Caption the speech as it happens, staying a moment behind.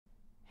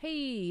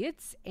Hey,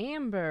 it's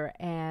Amber,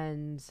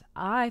 and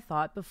I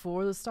thought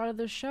before the start of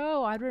the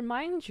show I'd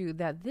remind you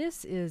that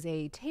this is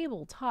a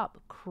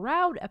tabletop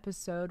crowd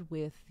episode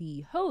with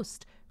the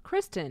host,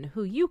 Kristen,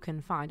 who you can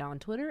find on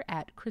Twitter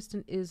at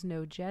Kristen is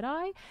no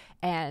Jedi,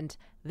 and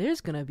there's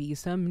gonna be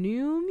some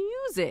new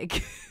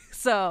music.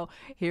 So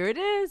here it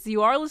is.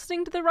 You are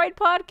listening to the right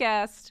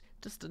podcast.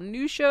 Just a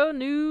new show,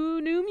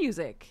 new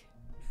music.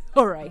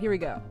 All right, here we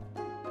go.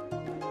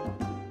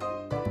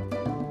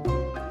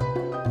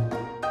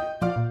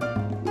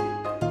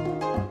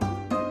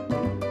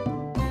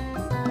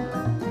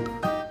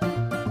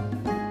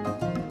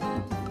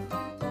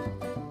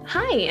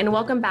 Hi, and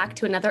welcome back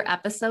to another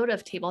episode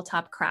of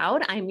Tabletop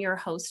Crowd. I'm your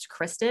host,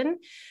 Kristen.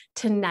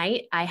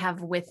 Tonight, I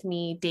have with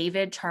me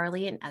David,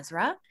 Charlie, and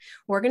Ezra.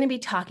 We're going to be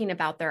talking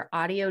about their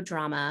audio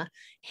drama,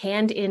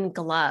 Hand in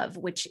Glove,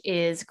 which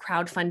is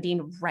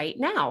crowdfunding right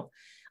now.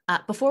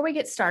 Before we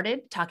get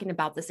started talking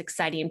about this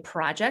exciting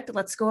project,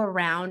 let's go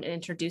around and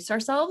introduce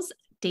ourselves.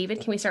 David,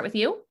 can we start with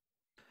you?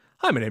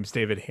 Hi, my name's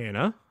David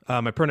Hanna.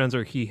 My pronouns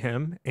are he,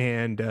 him,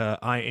 and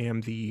I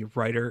am the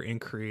writer and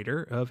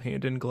creator of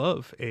Hand in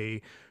Glove,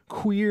 a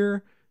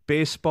queer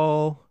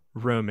baseball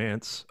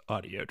romance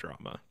audio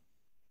drama.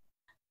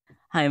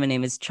 Hi, my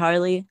name is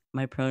Charlie.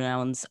 My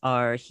pronouns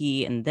are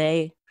he and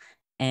they,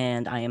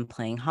 and I am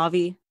playing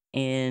Javi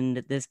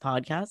in this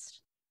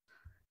podcast.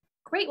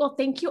 Great. Well,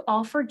 thank you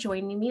all for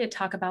joining me to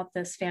talk about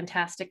this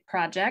fantastic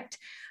project.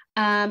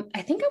 I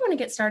think I want to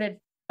get started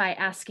by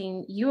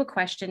asking you a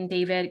question,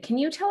 David. Can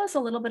you tell us a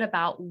little bit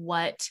about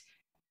what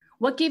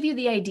gave you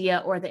the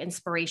idea or the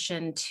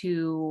inspiration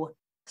to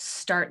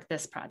start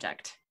this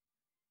project?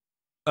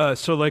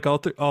 So like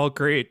all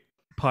great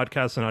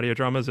podcasts and audio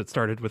dramas, it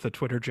started with a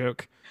Twitter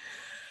joke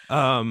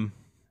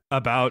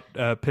about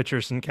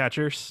pitchers and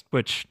catchers,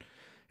 which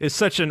is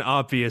such an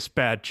obvious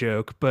bad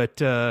joke,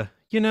 but it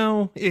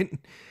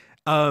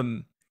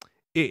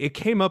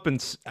came up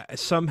and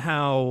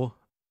somehow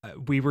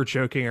we were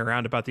joking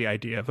around about the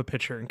idea of a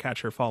pitcher and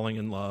catcher falling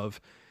in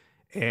love.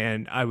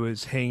 And I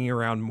was hanging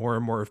around more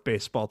and more of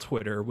baseball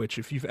Twitter, which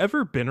if you've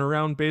ever been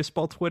around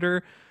baseball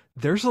Twitter,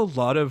 there's a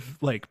lot of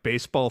like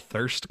baseball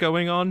thirst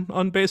going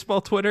on baseball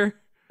Twitter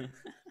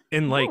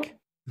in like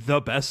the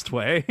best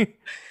way.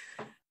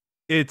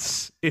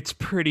 It's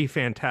pretty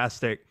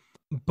fantastic.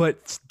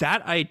 But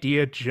that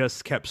idea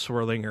just kept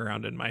swirling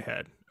around in my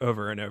head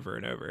over and over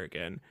and over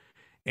again.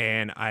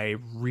 And I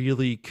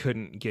really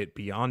couldn't get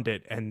beyond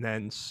it. And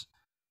then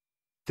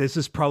this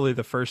is probably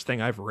the first thing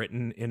I've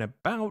written in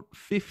about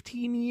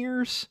 15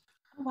 years.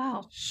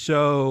 Wow.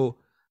 So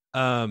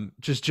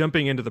just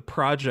jumping into the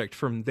project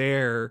from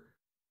there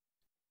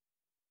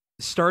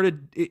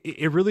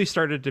it really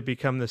started to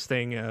become this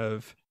thing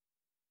of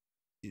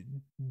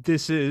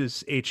this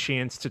is a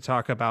chance to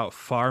talk about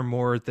far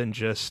more than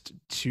just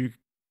two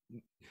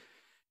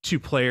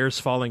players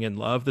falling in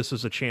love. This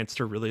was a chance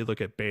to really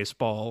look at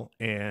baseball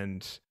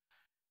and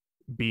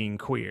being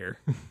queer.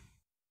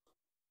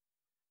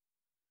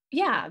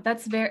 Yeah,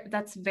 that's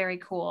very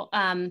cool.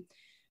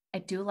 I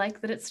do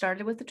like that it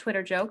started with the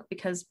Twitter joke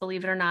because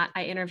believe it or not,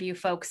 I interview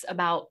folks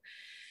about,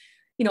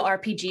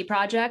 RPG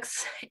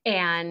projects,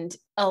 and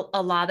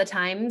a lot of the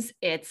times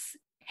it's,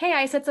 hey,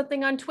 I said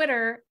something on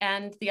Twitter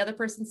and the other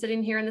person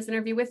sitting here in this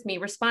interview with me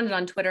responded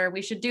on Twitter.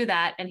 We should do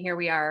that. And here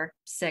we are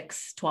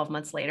 12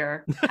 months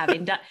later,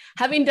 having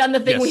done the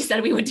thing Yes. we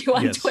said we would do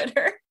on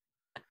Twitter.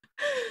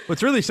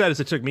 What's really sad is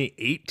it took me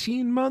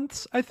 18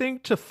 months, I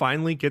think, to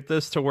finally get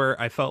this to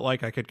where I felt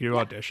like I could do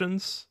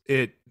auditions.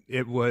 It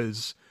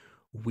was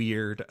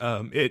weird.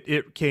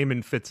 It came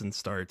in fits and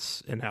starts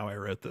in how I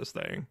wrote this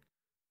thing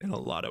in a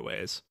lot of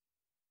ways.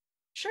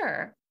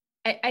 Sure.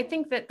 I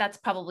think that that's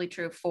probably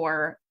true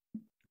for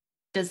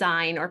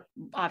design or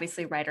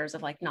obviously writers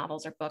of like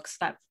novels or books.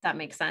 That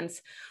makes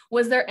sense.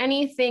 Was there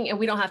anything, and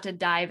we don't have to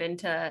dive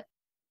into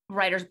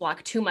writer's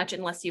block too much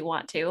unless you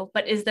want to,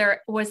 but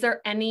was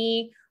there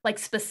any like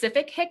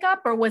specific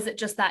hiccup, or was it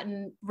just that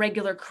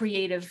regular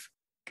creative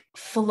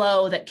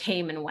flow that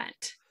came and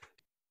went?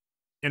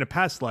 In a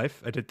past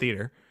life, I did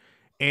theater,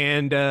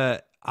 and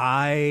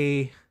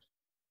I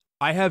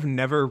have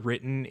never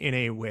written in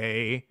a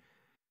way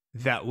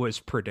that was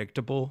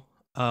predictable.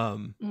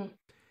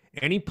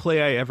 Any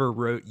play I ever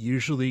wrote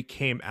usually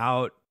came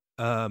out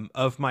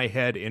of my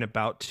head in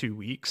about 2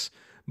 weeks,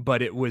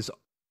 but it was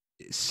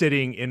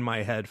sitting in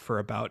my head for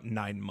about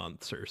 9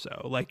 months or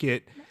so. Like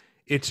it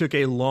took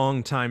a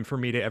long time for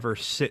me to ever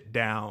sit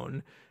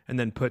down and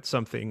then type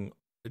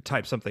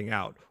something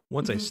out.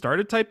 Once I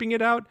started typing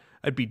it out,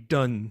 I'd be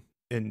done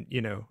in,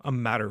 a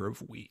matter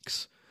of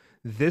weeks.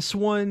 This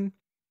one,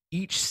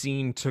 each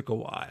scene took a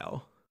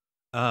while.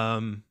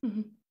 And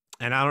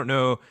I don't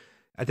know,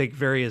 I think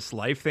various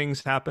life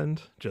things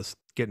happened, just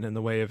getting in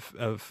the way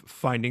of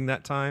finding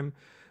that time.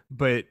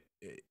 But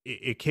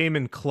it came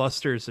in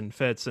clusters and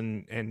fits,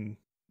 and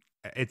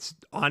it's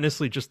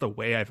honestly just the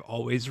way I've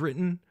always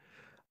written,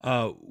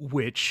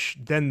 which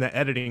then the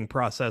editing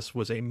process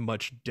was a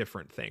much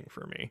different thing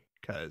for me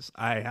because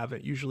I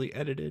haven't usually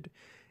edited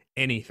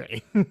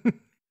anything.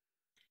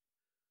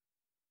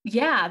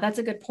 Yeah, that's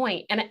a good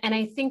point. And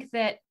I think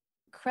that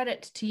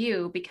credit to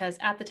you, because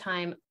at the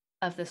time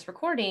of this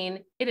recording,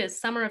 it is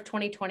summer of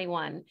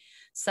 2021.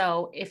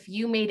 So if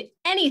you made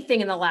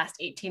anything in the last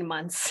 18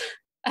 months,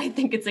 I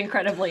think it's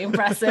incredibly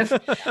impressive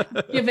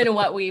given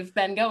what we've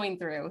been going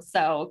through.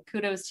 So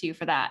kudos to you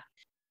for that.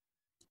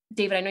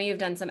 David, I know you've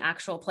done some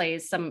actual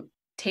plays, some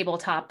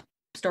tabletop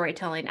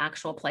storytelling,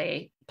 actual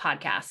play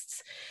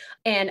podcasts.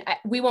 And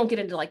we won't get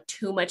into like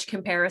too much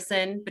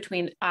comparison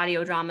between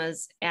audio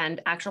dramas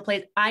and actual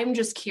plays. I'm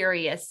just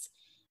curious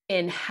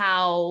in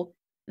how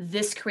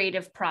this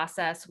creative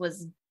process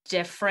was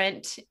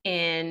different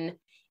in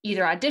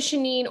either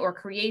auditioning or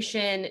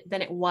creation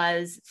than it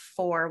was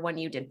for when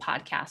you did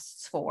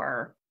podcasts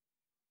for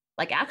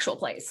like actual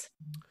plays.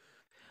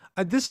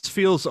 This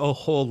feels a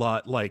whole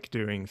lot like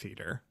doing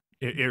theater.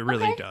 It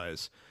really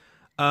does.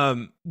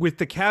 With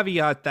the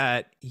caveat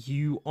that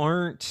you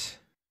aren't,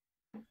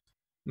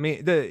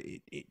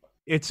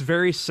 it's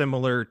very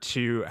similar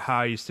to how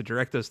I used to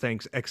direct those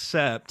things,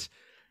 except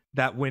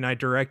that when I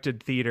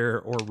directed theater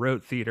or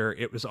wrote theater,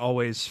 it was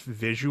always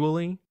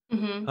visually.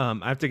 I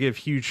have to give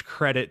huge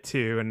credit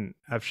to, and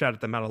I've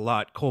shouted them out a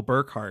lot, Cole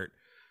Burkhart,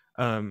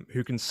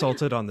 who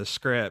consulted on the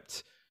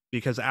script,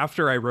 because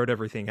after I wrote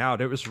everything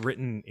out, it was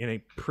written in a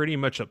pretty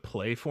much a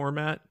play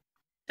format.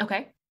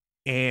 Okay.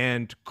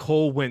 And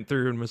Cole went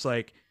through and was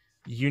like,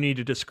 you need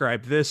to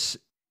describe this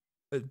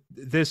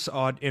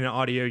in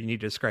audio, you need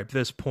to describe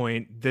this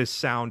point, this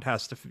sound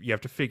you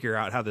have to figure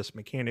out how this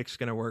mechanic's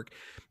going to work.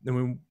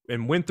 And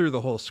went through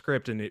the whole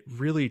script, and it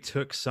really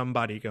took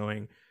somebody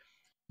going,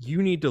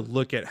 you need to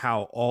look at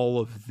how all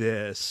of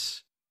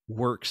this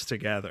works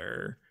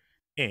together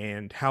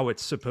and how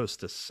it's supposed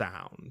to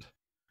sound.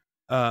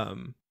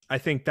 I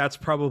think that's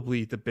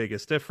probably the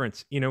biggest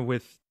difference.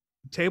 With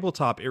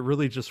tabletop, it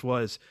really just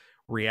was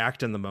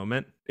react in the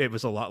moment. It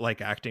was a lot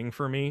like acting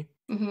for me.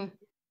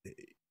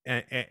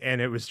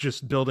 And it was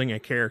just building a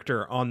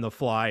character on the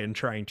fly and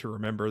trying to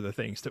remember the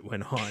things that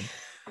went on.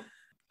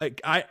 Like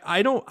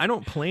I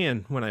don't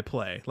plan when I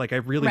play. Like I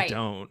really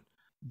don't.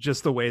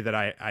 Just the way that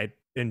I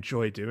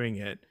enjoy doing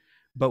it.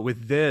 But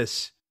with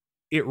this,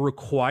 it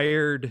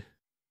required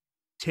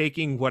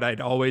taking what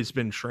I'd always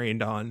been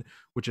trained on,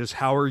 which is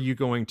how are you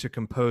going to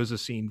compose a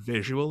scene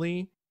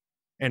visually,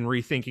 and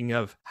rethinking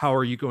of how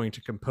are you going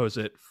to compose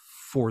it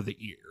for the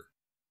ear.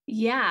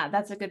 Yeah,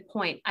 that's a good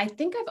point. I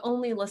think I've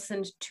only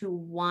listened to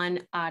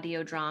one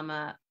audio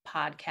drama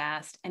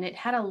podcast, and it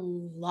had a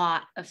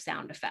lot of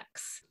sound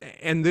effects.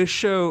 And this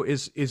show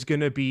is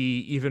going to be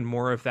even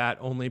more of that,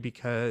 only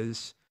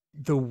because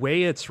the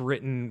way it's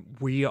written,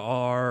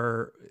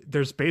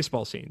 there's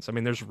baseball scenes. I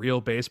mean, there's real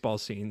baseball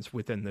scenes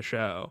within the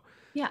show.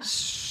 Yeah.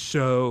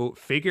 So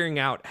figuring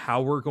out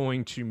how we're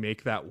going to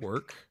make that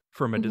work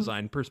from a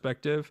design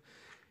perspective,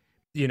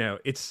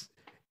 it's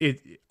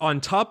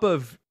on top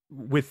of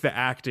with the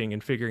acting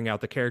and figuring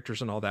out the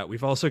characters and all that,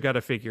 we've also got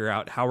to figure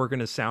out how we're going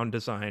to sound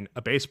design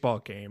a baseball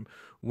game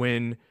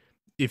when,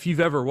 if you've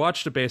ever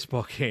watched a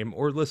baseball game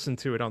or listened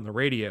to it on the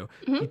radio,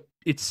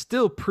 it's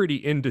still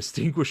pretty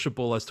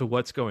indistinguishable as to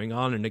what's going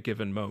on in a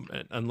given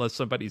moment, unless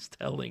somebody's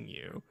telling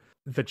you.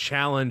 The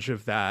challenge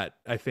of that,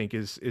 I think,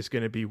 is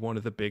going to be one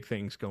of the big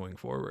things going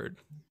forward.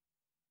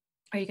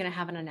 Are you going to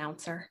have an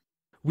announcer?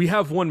 We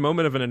have one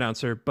moment of an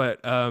announcer, but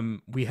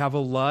we have a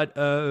lot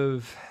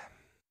of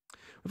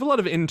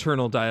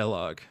internal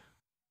dialogue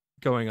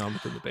going on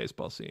within the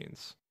baseball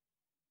scenes.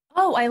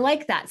 Oh, I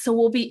like that. So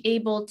we'll be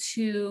able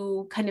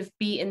to kind of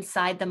be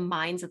inside the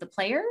minds of the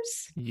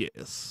players?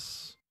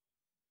 Yes.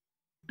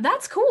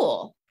 That's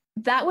cool.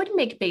 That would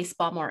make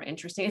baseball more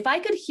interesting. If I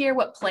could hear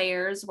what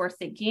players were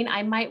thinking,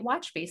 I might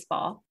watch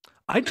baseball.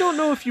 I don't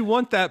know if you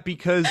want that,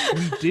 because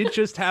we did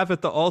just have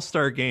at the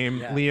All-Star game,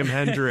 Liam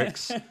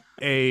Hendricks,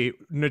 a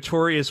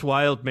notorious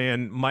wild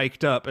man,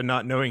 mic'd up and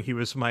not knowing he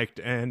was mic'd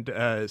and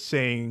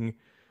saying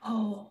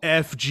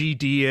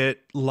FGD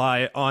it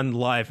on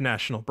live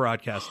national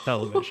broadcast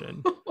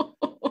television.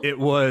 It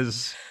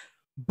was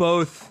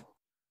both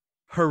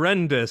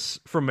horrendous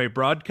from a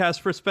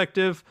broadcast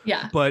perspective,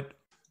 but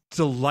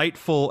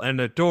delightful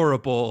and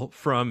adorable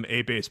from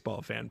a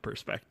baseball fan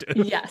perspective.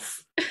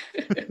 Yes.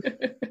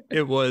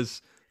 It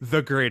was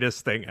the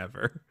greatest thing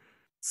ever.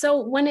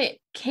 So when it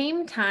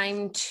came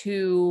time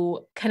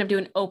to kind of do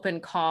an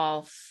open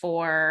call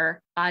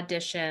for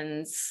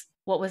auditions,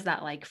 what was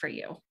that like for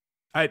you?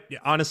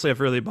 I've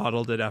really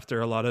bottled it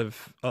after a lot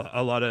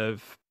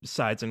of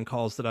sides and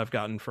calls that I've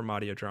gotten from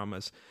audio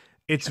dramas.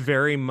 It's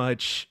very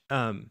much,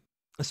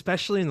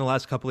 especially in the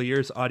last couple of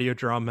years, audio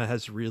drama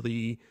has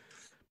really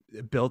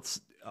built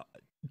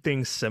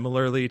things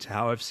similarly to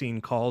how I've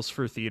seen calls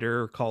for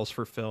theater, or calls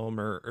for film,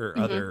 or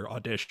other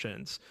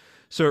auditions.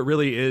 So it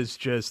really is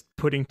just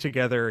putting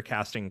together a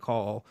casting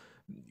call,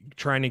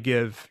 trying to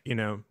give,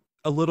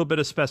 a little bit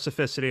of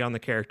specificity on the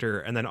character,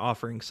 and then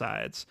offering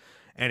sides.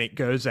 And it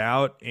goes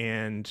out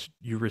and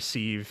you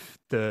receive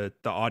the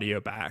audio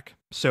back.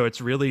 So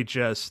it's really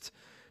just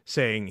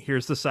saying,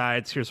 here's the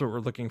sides, here's what we're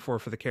looking for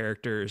the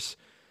characters.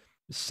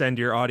 send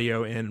your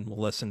audio in, we'll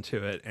listen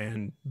to it,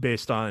 and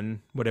based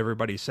on what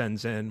everybody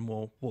sends in,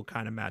 we'll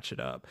kind of match it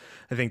up.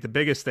 I think the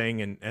biggest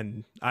thing,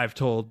 and I've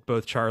told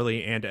both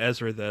Charlie and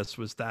Ezra this,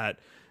 was that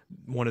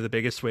one of the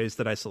biggest ways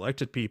that I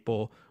selected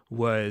people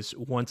was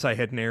once I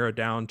had narrowed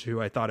down to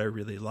who I thought I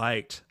really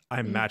liked,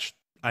 I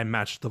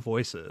matched the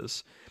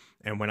voices.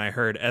 And when I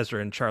heard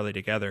Ezra and Charlie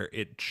together,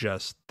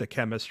 the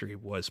chemistry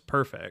was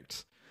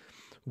perfect,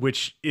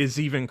 which is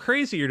even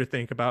crazier to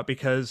think about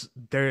because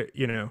they're,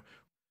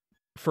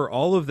 for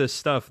all of this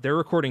stuff, they're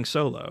recording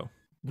solo.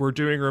 We're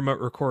doing remote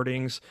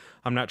recordings.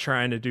 I'm not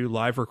trying to do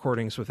live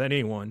recordings with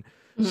anyone.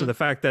 Mm-hmm. So the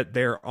fact that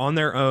they're on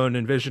their own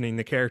envisioning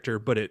the character,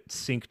 but it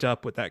synced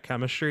up with that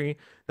chemistry,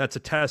 that's a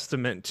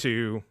testament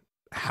to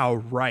how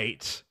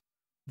right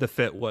the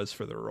fit was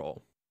for the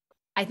role.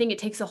 I think it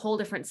takes a whole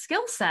different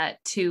skill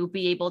set to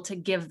be able to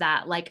give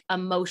that like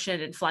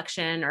emotion,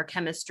 inflection, or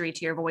chemistry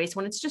to your voice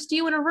when it's just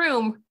you in a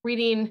room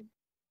reading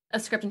a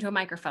script into a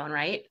microphone,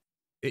 right?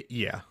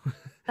 Yeah.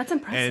 That's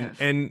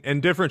impressive.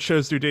 And different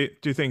shows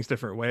do things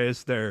different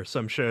ways. There are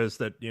some shows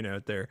that,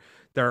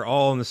 they're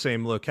all in the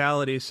same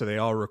locality, so they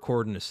all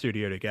record in a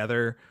studio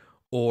together,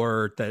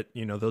 or that,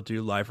 they'll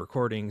do live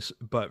recordings.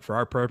 But for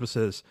our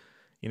purposes,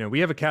 we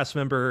have a cast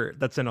member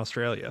that's in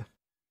Australia.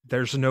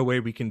 There's no way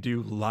we can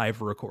do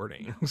live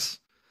recordings.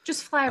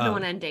 Just fly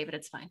everyone in, David.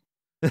 It's fine.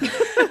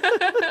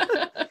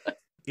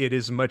 It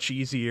is much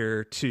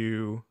easier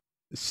to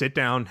sit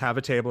down, have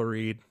a table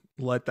read,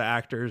 let the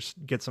actors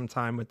get some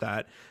time with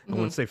that. And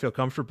once they feel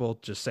comfortable,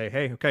 just say,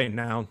 hey, okay,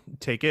 now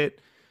take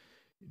it,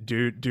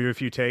 do a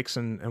few takes,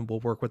 and we'll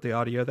work with the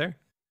audio there.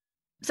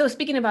 So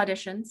speaking of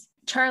auditions,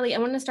 Charlie, I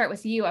want to start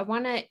with you. I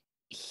want to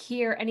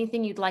hear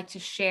anything you'd like to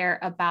share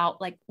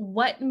about like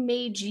what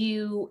made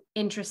you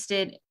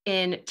interested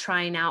in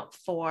trying out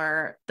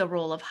for the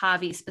role of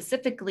Javi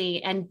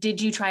specifically, and did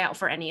you try out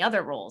for any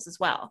other roles as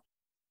well?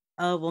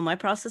 Well, my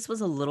process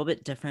was a little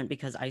bit different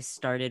because I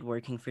started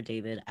working for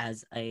David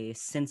as a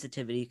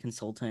sensitivity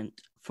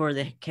consultant for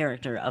the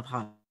character of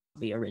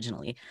Javi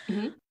originally.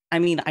 Mm-hmm. I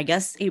mean, I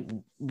guess it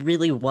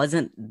really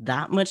wasn't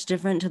that much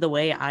different to the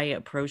way I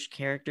approach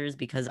characters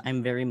because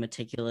I'm very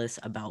meticulous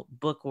about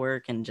book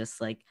work and just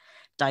like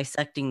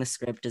dissecting the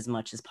script as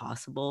much as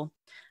possible.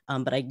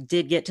 But I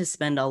did get to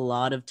spend a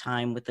lot of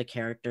time with the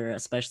character,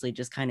 especially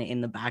just kind of in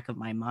the back of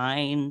my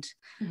mind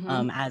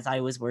as I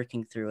was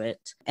working through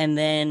it. And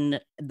then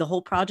the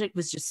whole project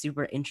was just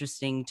super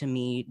interesting to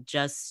me,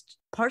 just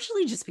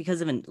partially just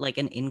because of an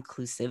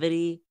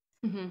inclusivity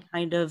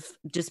kind of,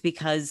 just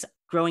because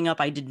growing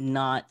up, I did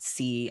not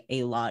see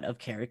a lot of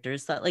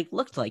characters that like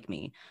looked like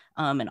me.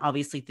 And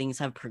obviously things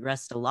have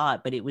progressed a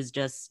lot, but it was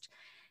just,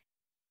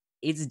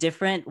 it's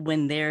different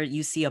when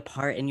you see a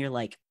part and you're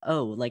like,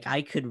 oh, like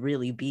I could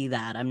really be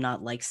that. I'm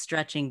not like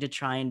stretching to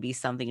try and be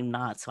something I'm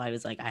not. So I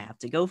was like, I have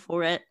to go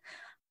for it.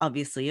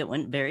 Obviously it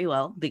went very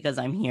well because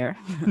I'm here.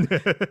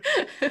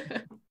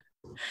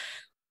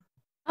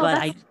 But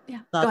I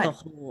thought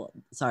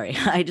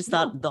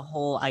the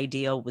whole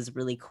idea was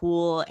really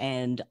cool.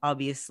 And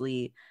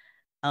obviously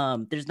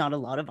there's not a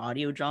lot of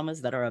audio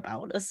dramas that are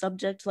about a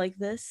subject like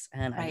this.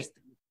 And I just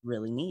think it's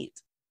really neat.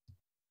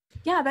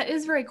 Yeah, that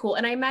is very cool.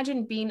 And I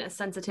imagine being a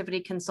sensitivity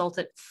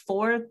consultant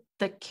for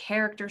the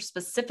character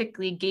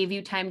specifically gave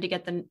you time to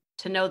get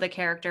to know the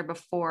character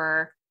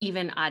before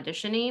even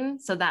auditioning.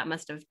 So that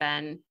must have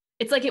been,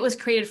 it's like it was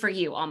created for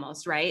you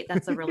almost, right?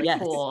 That's a really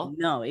cool.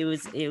 No, it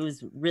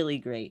was really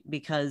great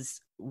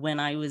because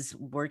when I was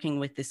working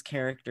with this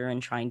character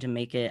and trying to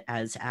make it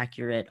as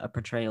accurate a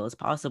portrayal as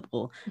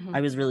possible,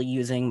 I was really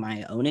using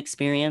my own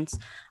experience.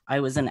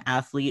 I was an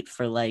athlete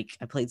I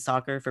played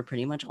soccer for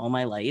pretty much all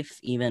my life,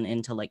 even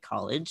into like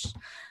college.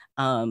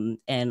 And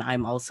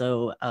I'm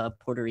also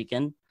Puerto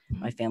Rican.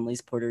 My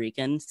family's Puerto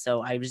Rican.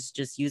 So I was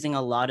just using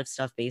a lot of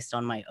stuff based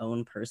on my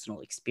own personal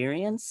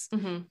experience.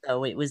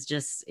 So it was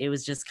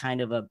just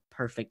kind of a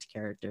perfect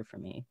character for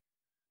me.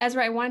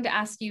 Ezra, I wanted to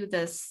ask you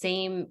the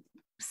same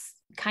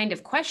kind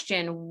of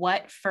question.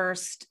 What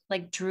first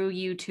drew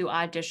you to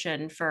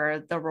audition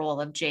for the role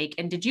of Jake?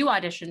 And did you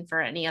audition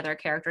for any other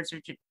characters,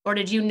 or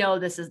did you know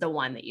this is the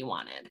one that you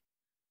wanted?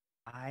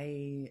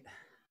 I'm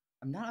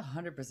not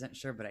 100%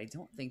 sure, but I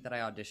don't think that I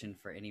auditioned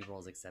for any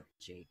roles except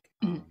Jake.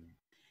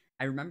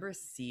 I remember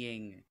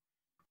seeing,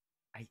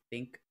 I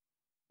think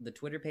the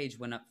Twitter page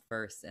went up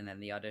first and then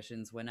the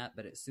auditions went up.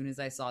 But as soon as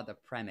I saw the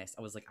premise,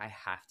 I was like, I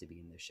have to be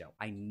in this show.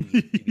 I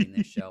need to be in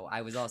this show.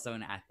 I was also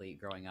an athlete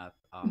growing up.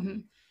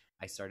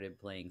 I started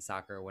playing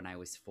soccer when I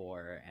was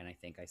 4, and I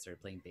think I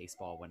started playing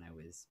baseball when I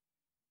was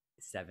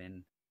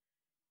 7.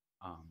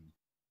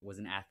 Was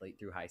an athlete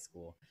through high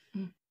school.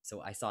 So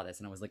I saw this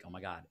and I was like, oh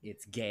my God,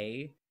 it's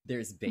gay.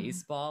 There's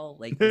baseball.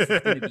 Like, this is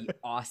going to be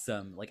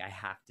awesome. Like, I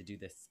have to do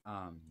this.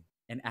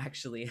 And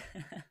actually,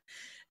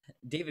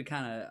 David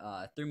kind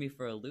of threw me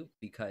for a loop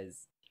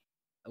because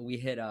we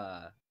hit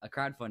a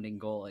crowdfunding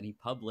goal and he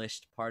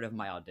published part of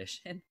my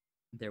audition.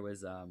 There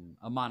was a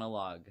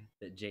monologue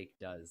that Jake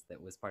does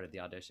that was part of the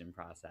audition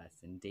process,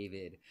 and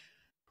David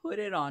put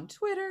it on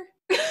Twitter.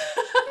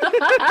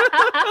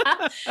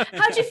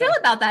 How'd you feel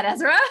about that,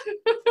 Ezra?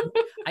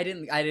 I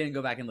didn't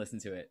go back and listen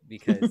to it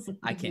because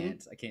I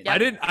can't.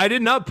 I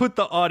did not put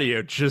the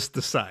audio, just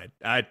the side.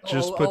 I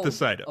just put the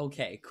side up.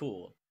 Okay,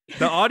 cool.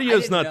 The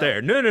audio's not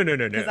there. No.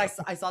 Because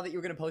I saw that you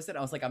were gonna post it.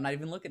 I was like, I'm not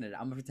even looking at it.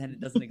 I'm gonna pretend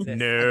it doesn't exist.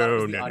 No, I thought it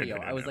was the no, audio.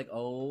 no, I was like,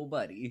 oh,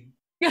 buddy.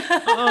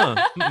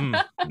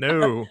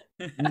 No.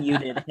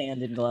 Muted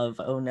hand in glove.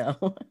 Oh no.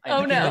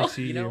 Oh, no.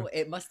 You know,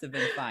 it must have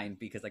been fine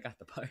because I got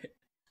the part.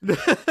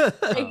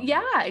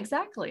 Yeah,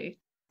 exactly.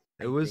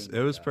 It was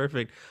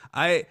perfect.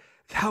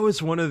 That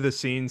was one of the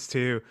scenes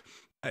too.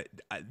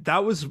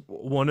 That was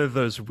one of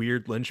those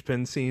weird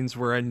linchpin scenes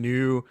where I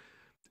knew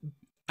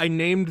I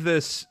named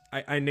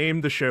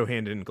the show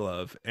Hand in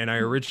Glove, and I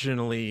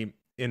originally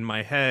in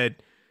my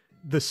head,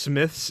 the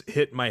Smiths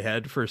hit my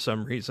head for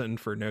some reason,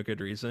 for no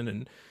good reason,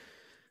 and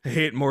I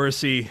hate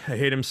Morrissey. I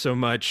hate him so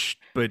much,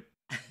 but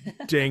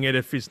dang it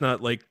if he's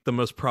not like the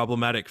most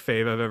problematic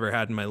fave I've ever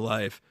had in my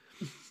life.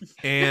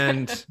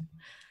 And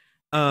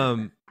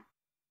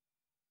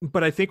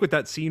but I think with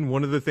that scene,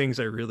 one of the things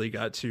I really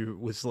got to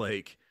was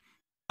like,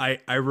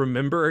 I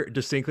remember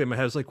distinctly in my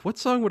head, I was like, what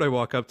song would I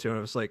walk up to? And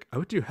I was like, I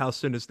would do How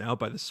Soon Is Now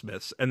by the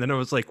Smiths. And then I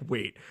was like,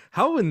 wait,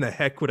 how in the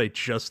heck would I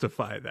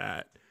justify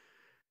that?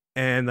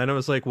 And then I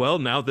was like, well,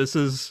 now this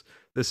is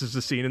the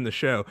scene in the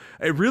show.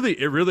 It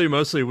really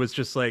mostly was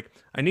just like,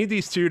 I need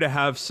these two to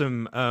have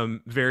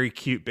some very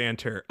cute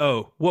banter.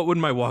 Oh, what would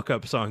my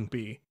walk-up song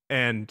be?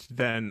 And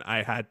then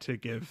I had to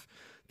give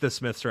the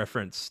Smiths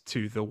reference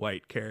to the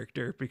white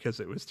character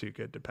because it was too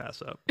good to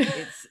pass up.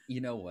 It's,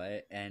 you know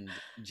what? And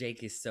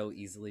Jake is so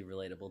easily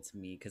relatable to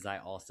me because I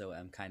also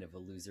am kind of a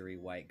losery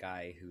white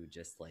guy who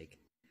just like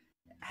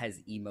has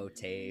emo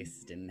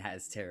taste and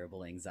has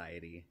terrible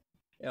anxiety.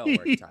 It all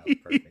worked out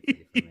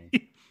perfectly for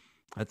me.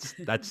 That's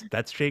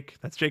Jake.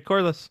 That's Jake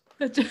Corliss.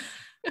 I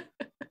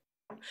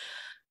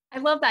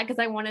love that because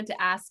I wanted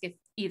to ask if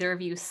either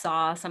of you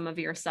saw some of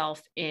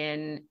yourself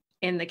in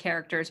the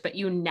characters, but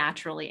you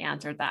naturally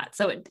answered that.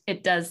 So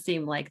it does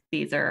seem like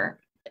these are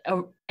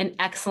an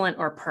excellent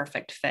or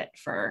perfect fit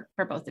for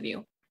both of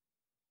you.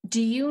 Do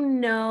you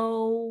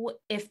know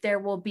if there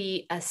will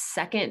be a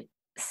second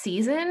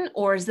season,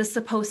 or is this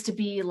supposed to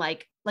be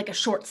like a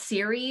short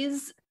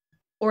series,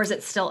 or is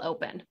it still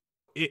open?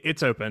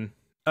 It's open.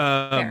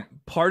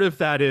 Part of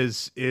that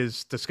is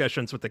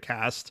discussions with the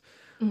cast.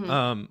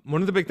 Mm-hmm.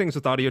 One of the big things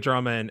with audio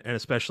drama, and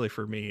especially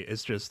for me,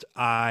 is just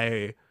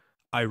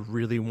I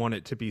really want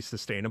it to be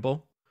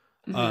sustainable.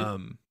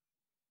 Mm-hmm.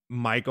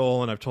 My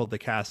goal, and I've told the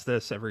cast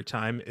this every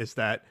time, is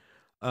that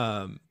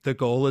the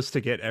goal is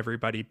to get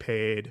everybody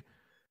paid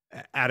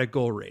at a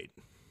goal rate,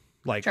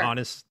 like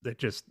honest, that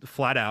just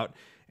flat out,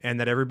 and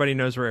that everybody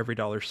knows where every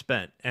dollar's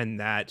spent, and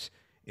that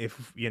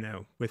if, you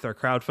know, with our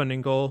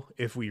crowdfunding goal,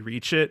 if we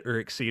reach it or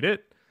exceed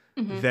it,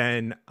 mm-hmm.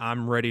 then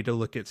I'm ready to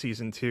look at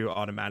season 2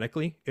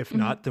 automatically. If mm-hmm.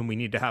 not, then we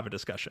need to have a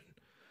discussion.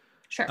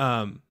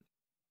 Sure.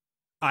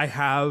 I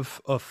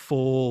have a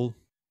full,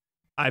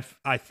 I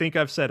think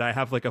I've said I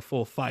have like a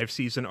full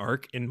 5-season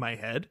arc in my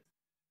head.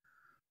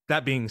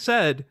 That being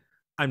said,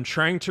 I'm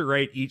trying to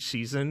write each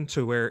season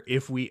to where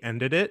if we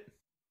ended it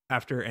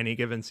after any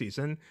given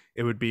season,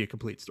 it would be a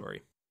complete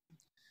story.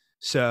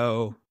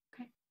 So,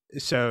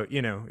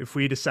 you know, if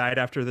we decide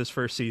after this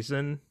first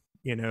season,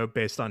 you know,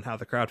 based on how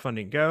the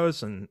crowdfunding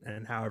goes and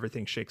how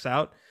everything shakes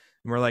out,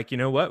 and we're like, you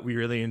know what, we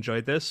really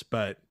enjoyed this,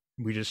 but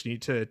we just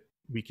need to,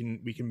 we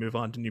can move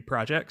on to new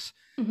projects,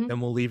 mm-hmm.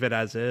 then we'll leave it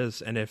as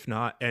is. And if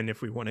not, and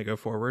if we want to go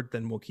forward,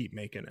 then we'll keep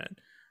making it.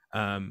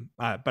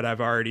 But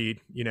I've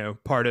already, you know,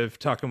 part of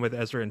talking with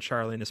Ezra and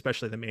Charlie, and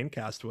especially the main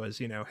cast,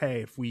 was, you know,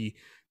 hey, if we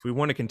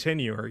want to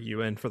continue, are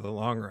you in for the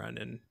long run?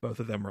 And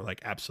both of them were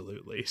like,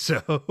 absolutely.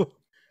 So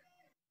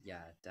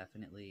yeah,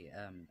 definitely.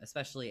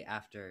 Especially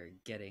after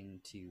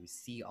getting to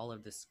see all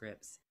of the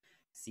scripts,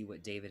 see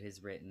what David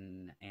has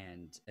written,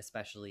 and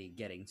especially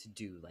getting to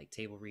do like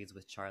table reads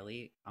with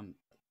Charlie. I'm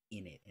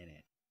in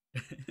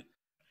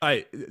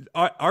it.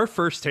 Our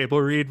first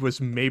table read was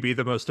maybe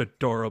the most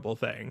adorable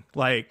thing.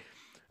 Like,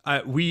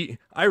 I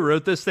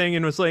wrote this thing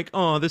and was like,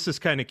 oh, this is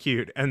kind of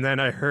cute. And then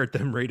I heard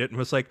them read it and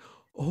was like,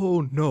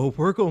 oh no,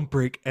 we're going to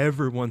break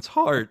everyone's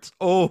hearts.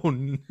 Oh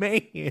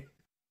man.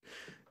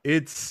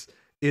 It's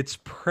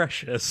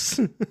precious.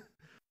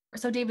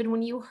 So David,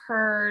 when you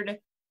heard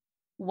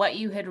what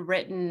you had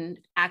written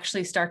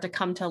actually start to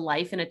come to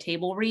life in a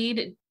table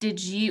read,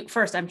 did you,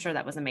 first, I'm sure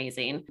that was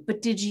amazing,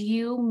 but did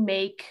you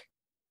make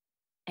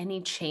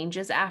any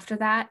changes after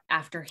that,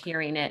 after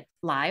hearing it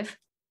live?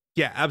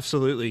 Yeah,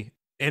 absolutely.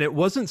 And it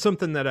wasn't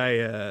something that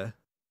I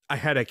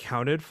had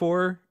accounted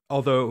for,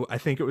 although I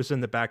think it was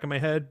in the back of my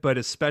head, but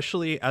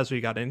especially as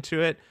we got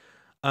into it,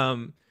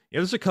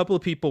 there's a couple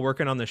of people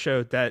working on the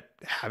show that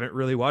haven't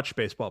really watched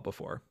baseball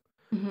before.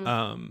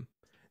 Mm-hmm.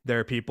 There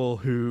are people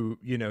who,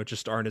 you know,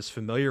 just aren't as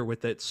familiar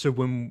with it. So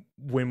when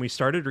we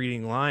started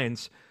reading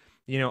lines,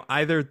 you know,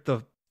 either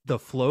the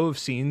flow of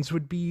scenes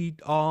would be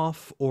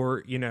off,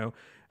 or, you know,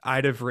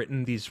 I'd have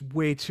written these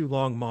way too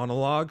long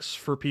monologues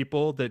for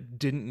people that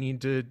didn't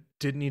need to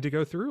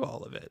go through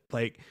all of it.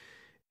 Like,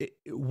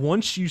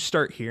 once you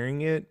start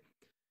hearing it,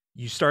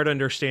 you start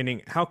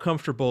understanding how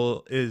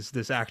comfortable is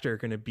this actor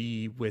going to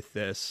be with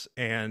this,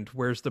 and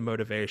where's the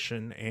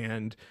motivation,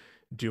 and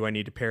do I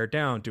need to pare it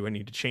down? Do I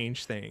need to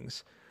change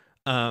things?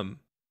 One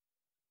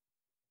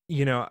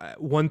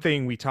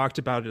thing we talked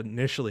about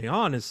initially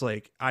on is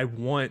like, I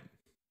want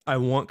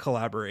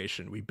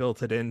collaboration. We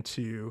built it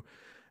into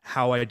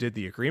how I did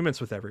the agreements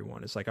with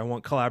everyone. It's like, I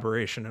want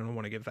collaboration and I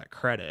want to give that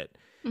credit.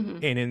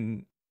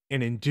 Mm-hmm.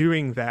 And in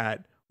doing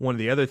that, one of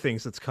the other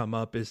things that's come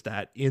up is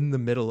that in the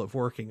middle of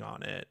working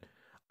on it,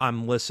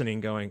 I'm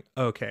listening going,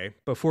 okay,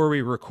 before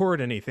we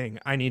record anything,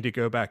 I need to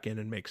go back in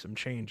and make some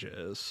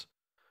changes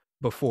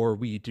before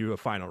we do a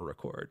final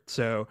record.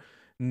 So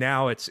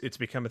now it's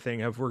become a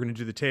thing of, we're going to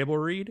do the table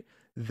read,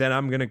 then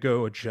I'm going to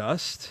go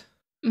adjust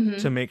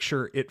to make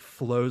sure it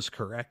flows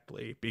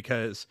correctly.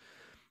 Because,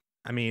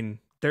 I mean,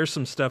 there's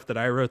some stuff that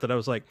I wrote that I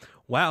was like,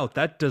 wow,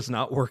 that does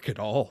not work at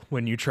all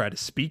when you try to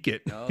speak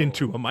it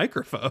into a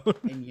microphone.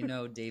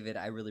 And David,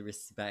 I really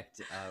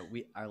respect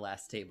our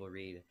last table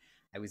read.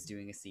 I was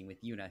doing a scene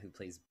with Yuna, who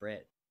plays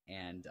Britt,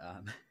 and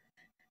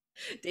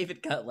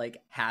David cut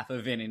like half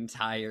of an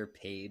entire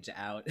page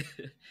out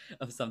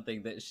of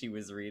something that she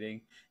was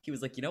reading. He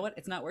was like, you know what?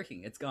 It's not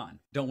working. It's gone.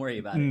 Don't worry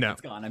about it. No.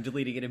 It's gone. I'm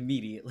deleting it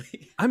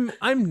immediately.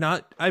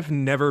 I've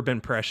never been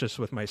precious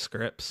with my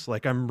scripts.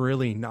 Like, I'm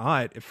really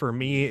not. For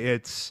me,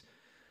 it's,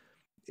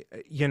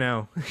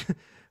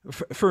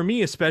 for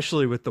me,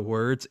 especially with the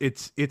words,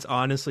 it's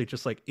honestly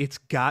just like, it's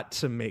got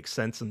to make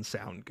sense and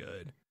sound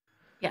good.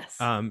 Yes.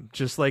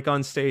 Just like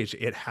on stage,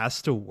 it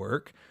has to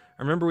work.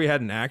 I remember we had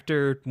an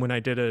actor when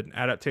I did an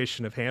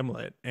adaptation of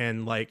Hamlet,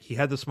 and like, he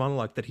had this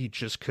monologue that he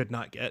just could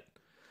not get.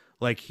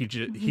 Like, he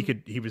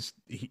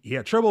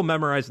had trouble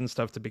memorizing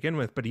stuff to begin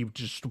with, but he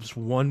just was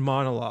one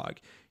monologue.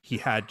 He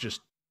had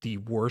just the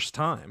worst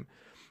time.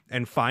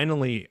 And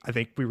finally, I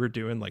think we were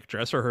doing like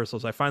dress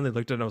rehearsals. I finally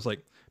looked at it and I was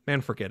like,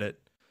 man, forget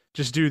it.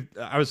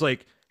 I was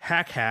like,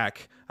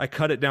 hack. I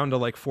cut it down to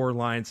like 4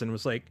 lines and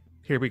was like,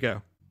 here we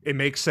go. It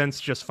makes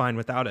sense just fine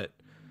without it.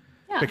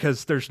 Yeah.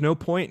 Because there's no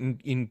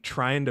point in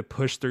trying to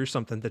push through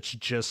something that's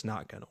just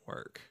not going to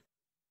work.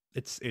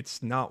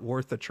 It's not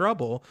worth the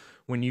trouble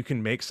when you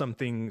can make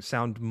something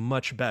sound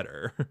much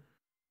better.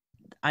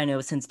 I know,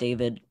 since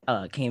David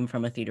came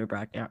from a theater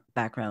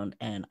background,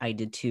 and I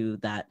did too,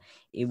 that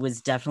it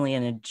was definitely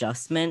an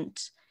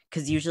adjustment,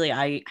 because usually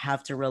I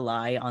have to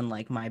rely on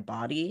like my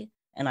body,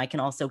 and I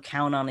can also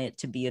count on it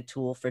to be a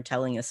tool for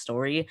telling a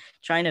story.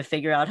 Trying to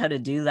figure out how to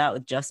do that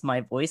with just my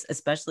voice,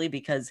 especially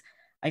because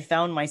I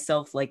found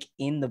myself like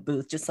in the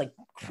booth, just like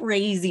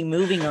crazy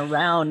moving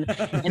around.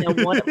 And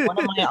in one of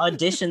my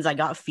auditions, I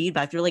got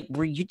feedback. They're like,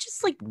 were you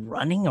just like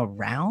running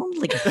around?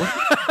 Like,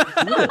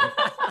 what?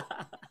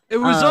 It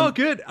was all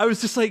good. I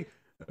was just like,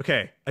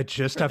 okay, I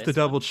just have to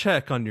double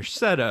check on your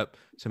setup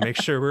to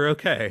make sure we're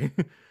okay.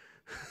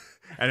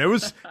 and it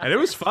was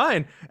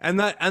fine. And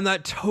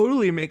that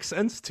totally makes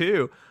sense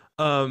too.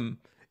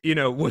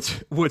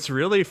 What's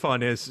really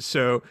fun is,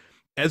 so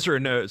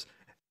Ezra's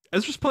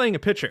playing a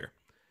pitcher.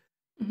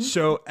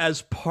 So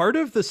as part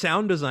of the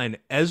sound design,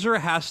 Ezra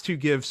has to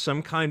give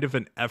some kind of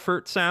an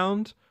effort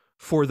sound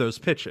for those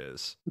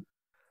pitches.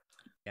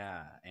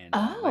 Yeah, and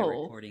my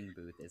recording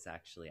booth is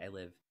actually, I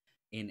live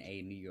in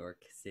a New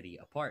York City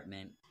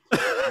apartment.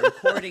 The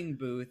recording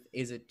booth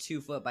is a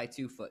 2-foot by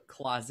 2-foot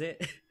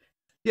closet.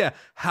 Yeah,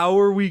 how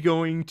are we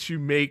going to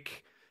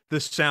make the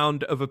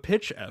sound of a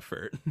pitch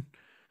effort?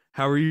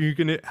 How are we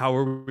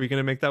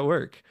gonna make that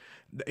work?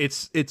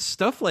 It's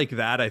stuff like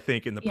that, I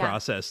think, in the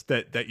process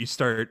that you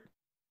start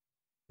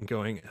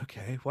going,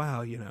 okay,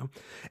 wow,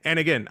 and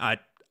again,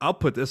 I'll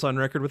put this on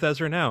record with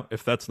Ezra now.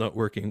 If that's not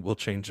working, we'll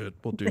change it.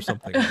 We'll do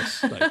something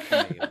else.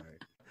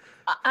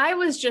 I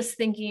was just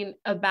thinking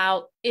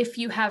about, if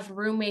you have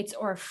roommates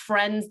or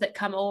friends that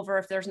come over,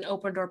 if there's an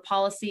open door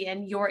policy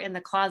and you're in the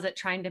closet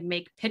trying to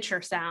make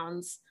pitcher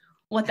sounds,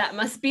 what that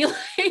must be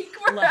like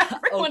for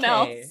everyone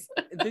else.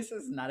 This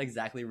is not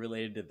exactly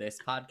related to this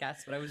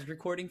podcast, but I was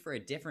recording for a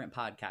different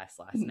podcast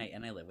last night,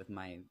 and I live with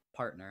my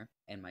partner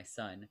and my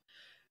son,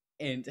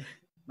 and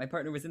my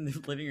partner was in the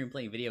living room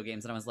playing video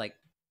games, and I was like,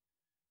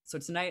 so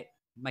tonight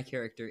my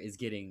character is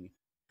getting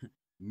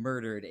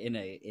murdered in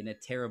a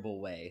terrible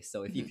way.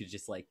 So if you could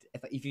just like,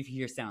 if you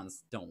hear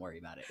sounds, don't worry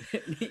about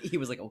it. He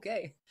was like,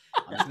 okay,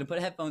 I'm just gonna put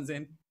headphones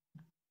in.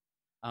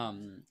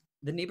 The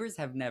neighbors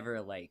have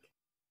never like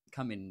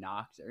come and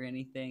knocked or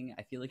anything.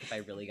 I feel like if I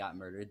really got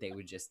murdered, they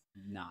would just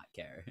not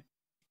care.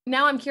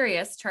 Now I'm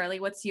curious, Charlie,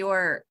 what's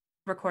your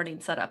recording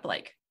setup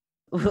like?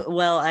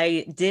 Well,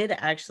 I did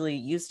actually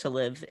used to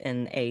live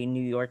in a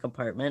New York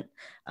apartment,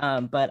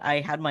 but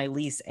I had my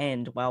lease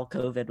end while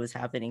COVID was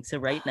happening. So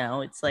right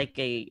now it's like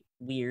a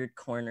weird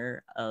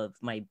corner of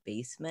my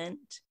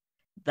basement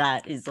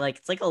that is like,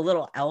 it's like a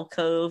little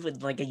alcove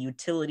with like a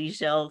utility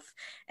shelf.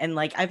 And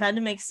like, I've had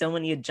to make so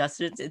many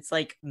adjustments. It's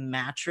like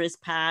mattress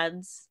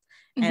pads.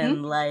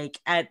 And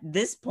like at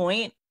this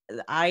point,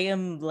 I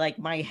am like,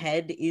 my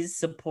head is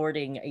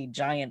supporting a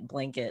giant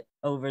blanket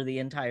over the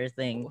entire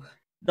thing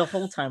the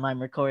whole time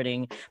I'm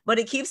recording, but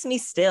it keeps me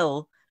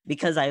still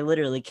because I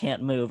literally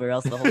can't move or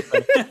else the whole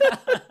thing.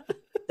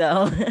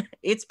 So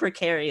it's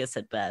precarious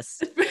at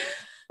best.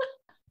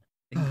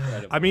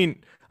 Incredible. I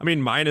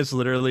mean, mine is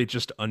literally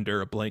just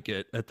under a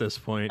blanket at this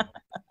point.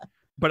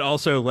 But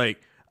also,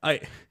 like, I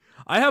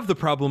have the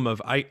problem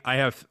of I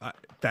have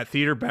that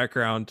theater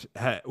background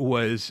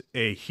was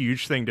a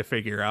huge thing to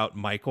figure out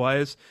mic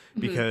wise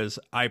because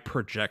I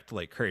project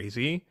like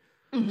crazy,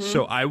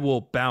 so I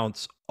will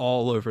bounce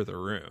all over the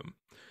room.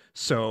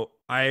 So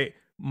my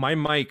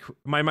mic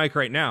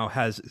right now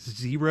has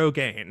 0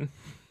 gain.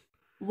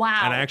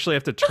 Wow. And I actually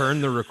have to turn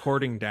the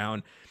recording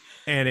down,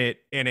 and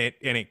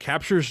it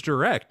captures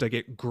direct. I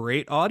get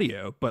great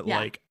audio, but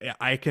like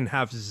I can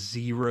have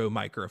 0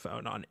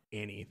 microphone on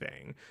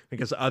anything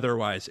because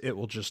otherwise it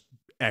will just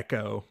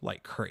echo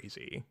like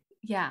crazy.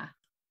 Yeah.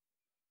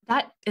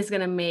 That is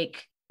going to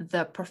make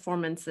the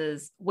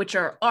performances, which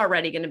are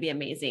already going to be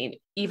amazing,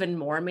 even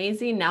more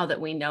amazing now that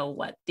we know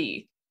what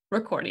the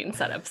recording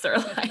setups are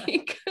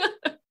like.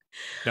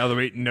 Now that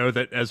we know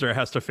that Ezra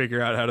has to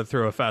figure out how to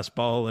throw a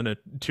fastball in a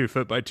 2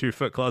 foot by 2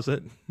 foot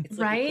closet. It's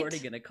like right?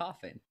 recording in a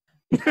coffin.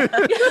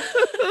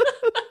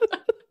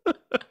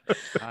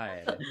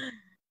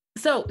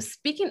 So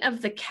speaking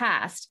of the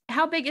cast,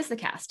 how big is the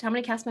cast? How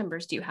many cast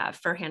members do you have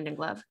for Hand in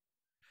Glove?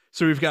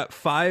 So we've got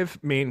 5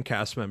 main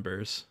cast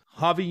members.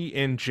 Javi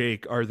and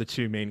Jake are the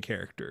 2 main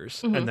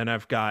characters. And then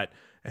I've got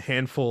a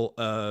handful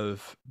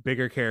of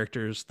bigger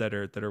characters that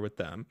are with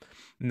them.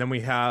 And then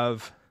we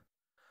have,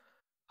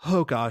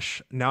 oh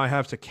gosh, now I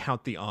have to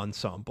count the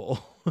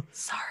ensemble.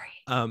 Sorry.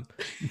 I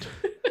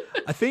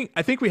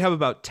think we have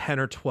about 10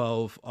 or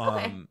 12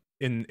 Okay.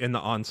 in the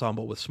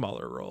ensemble with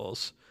smaller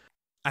roles.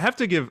 I have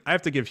to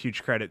give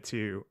huge credit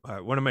to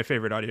one of my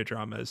favorite audio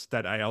dramas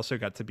that I also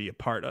got to be a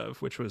part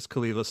of, which was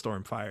Kalila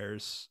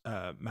Stormfire's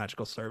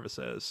Magical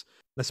Services.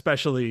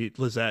 Especially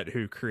Lizette,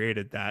 who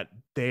created that.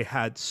 They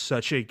had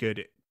such a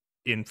good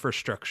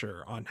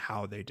infrastructure on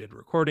how they did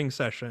recording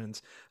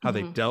sessions, how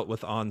they dealt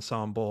with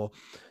ensemble.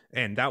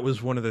 And that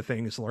was one of the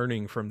things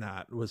learning from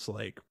that was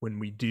like, when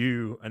we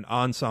do an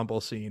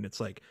ensemble scene, it's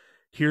like,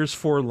 here's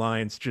 4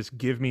 lines, just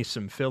give me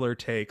some filler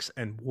takes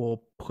and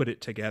we'll put it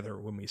together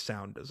when we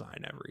sound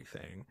design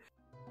everything.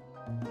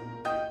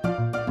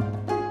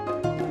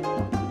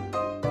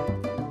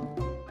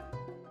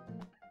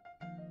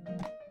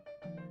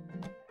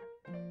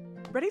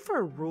 Ready for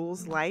a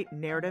rules light,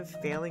 narrative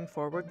failing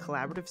forward,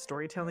 collaborative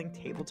storytelling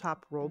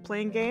tabletop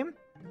role-playing game?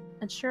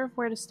 Unsure of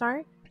where to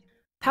start?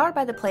 Powered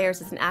by the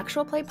Players is an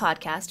actual play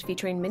podcast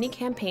featuring mini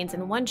campaigns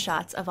and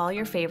one-shots of all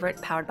your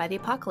favorite Powered by the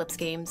Apocalypse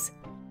games.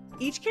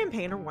 Each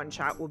campaign or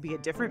one-shot will be a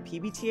different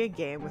PBTA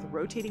game with a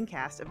rotating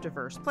cast of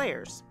diverse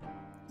players.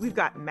 We've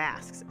got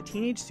Masks, a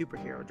teenage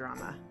superhero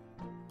drama.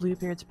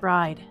 Bluebeard's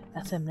Bride,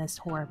 a feminist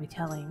horror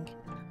retelling.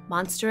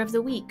 Monster of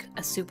the Week,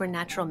 a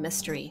supernatural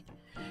mystery.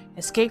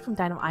 Escape from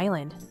Dino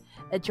Island,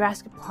 a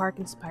Jurassic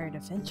Park-inspired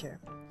adventure.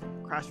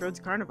 Crossroads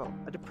Carnival,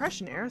 a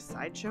Depression-era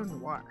sideshow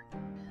noir.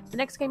 The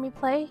next game you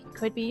play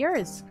could be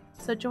yours,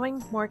 so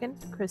join Morgan,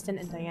 Kristen,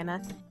 and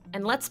Diana.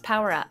 And let's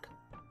power up.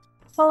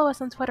 Follow us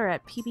on Twitter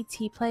at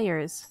PBT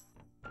Players.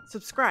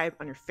 Subscribe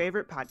on your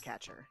favorite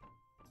podcatcher.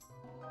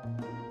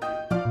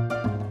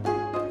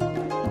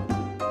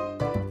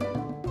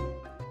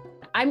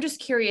 I'm just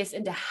curious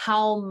into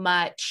how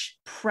much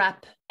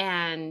prep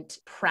and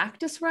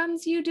practice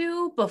runs you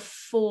do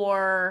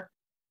before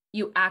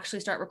you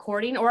actually start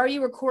recording, or are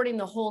you recording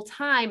the whole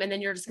time and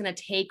then you're just going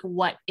to take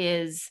what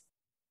is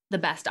the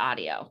best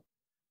audio?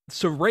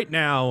 So right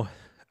now,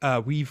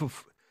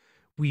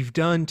 we've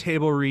done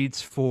table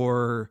reads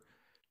for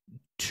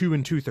 2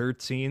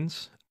 2/3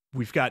 scenes.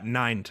 We've got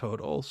 9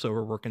 total, so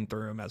we're working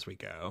through them as we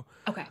go.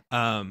 Okay.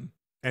 And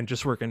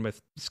just working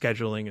with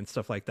scheduling and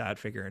stuff like that,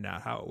 figuring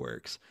out how it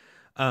works.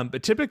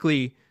 But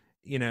typically,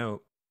 you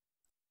know,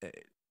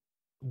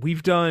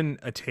 we've done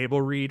a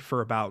table read for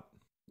about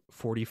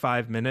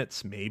 45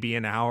 minutes, maybe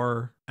an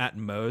hour at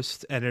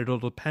most, and it'll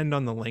depend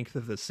on the length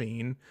of the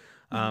scene.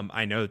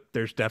 I know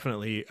there's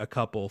definitely a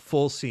couple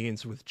full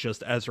scenes with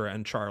just Ezra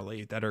and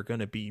Charlie that are going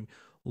to be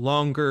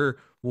longer.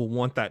 We'll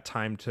want that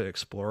time to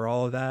explore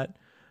all of that.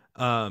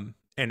 And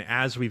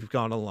as we've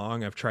gone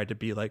along, I've tried to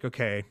be like,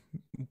 okay,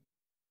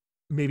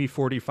 maybe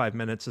 45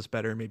 minutes is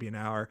better, maybe an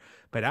hour.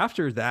 But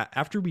after that,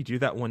 after we do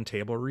that one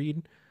table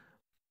read,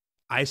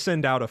 I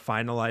send out a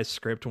finalized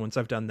script once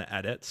I've done the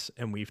edits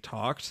and we've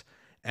talked,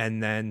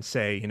 and then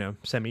say, you know,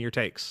 send me your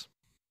takes.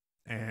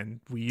 And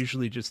we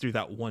usually just do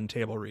that one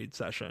table read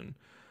session.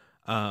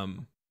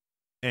 And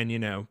you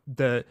know,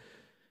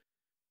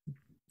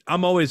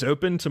 I'm always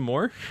open to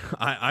more.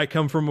 I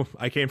came from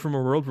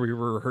a world where we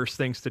rehearse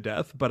things to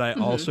death, but I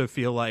also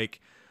feel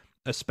like,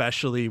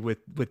 especially with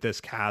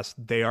this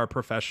cast, they are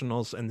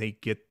professionals and they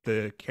get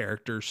the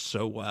characters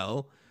so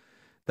well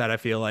that I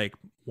feel like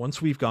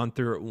once we've gone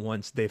through it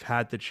once, they've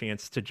had the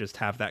chance to just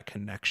have that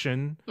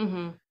connection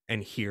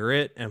and hear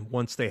it. And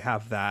once they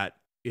have that,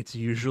 it's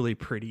usually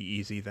pretty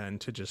easy then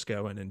to just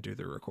go in and do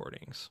the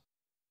recordings.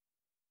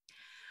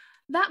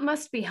 That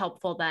must be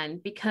helpful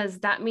then, because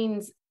that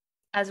means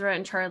Ezra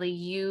and Charlie,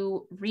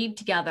 you read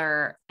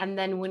together, and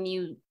then when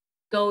you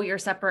go your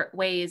separate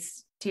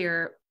ways to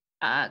your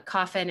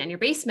coffin and your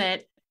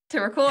basement to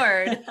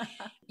record,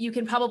 you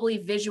can probably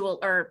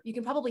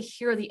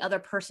hear the other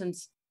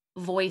person's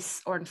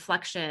voice or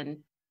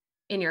inflection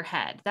in your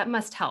head. That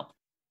must help.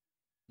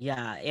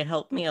 Yeah, it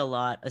helped me a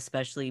lot,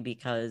 especially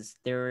because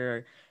there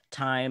were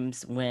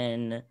times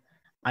when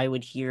I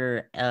would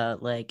hear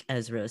like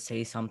Ezra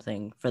say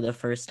something for the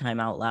first time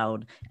out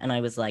loud, and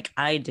I was like,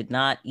 I did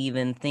not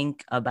even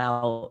think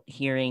about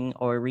hearing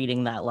or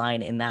reading that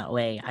line in that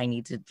way. I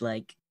need to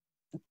like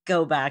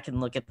go back and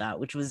look at that,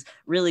 which was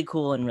really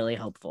cool and really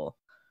helpful.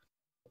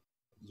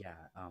 Yeah,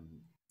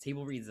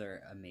 table reads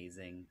are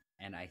amazing,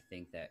 and I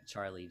think that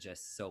Charlie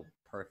just so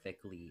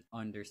perfectly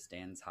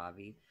understands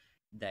Javi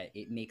that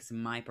it makes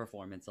my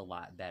performance a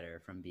lot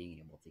better from being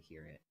able to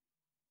hear it.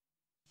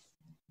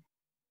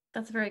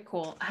 That's very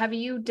cool. Have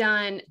you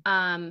done,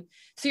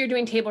 so you're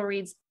doing table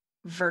reads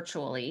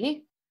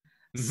virtually.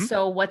 Mm-hmm.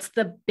 So what's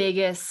the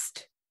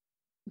biggest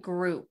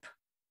group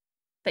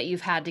that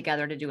you've had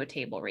together to do a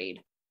table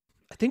read?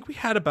 I think we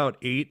had about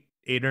eight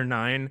or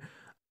nine.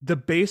 The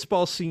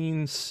baseball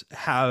scenes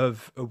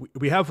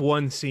we have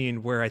one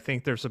scene where I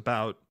think there's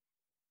about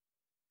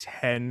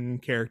 10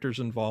 characters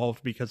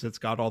involved because it's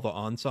got all the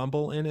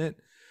ensemble in it.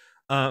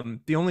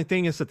 The only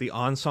thing is that the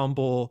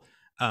ensemble,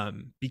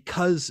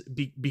 because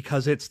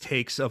it's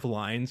takes of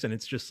lines, and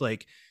it's just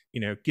like,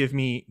 give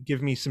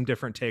me some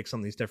different takes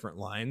on these different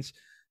lines.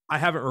 I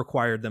haven't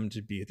required them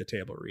to be at the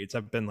table reads.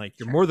 I've been like,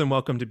 you're more than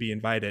welcome to be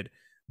invited,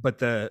 but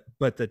the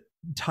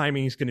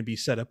timing is going to be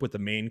set up with the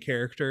main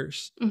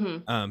characters.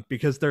 Mm-hmm.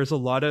 Because there's a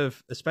lot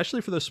of,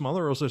 especially for those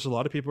smaller roles, there's a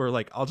lot of people who are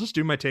like, I'll just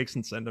do my takes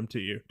and send them to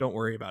you. Don't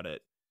worry about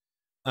it.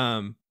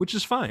 Which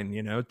is fine,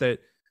 that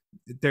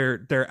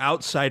they're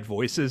outside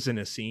voices in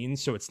a scene,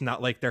 so it's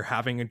not like they're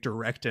having a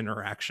direct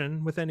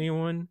interaction with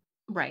anyone,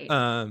 right?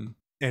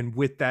 And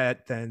with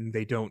that, then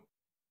they don't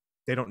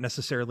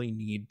necessarily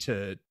need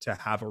to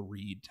have a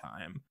read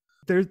time.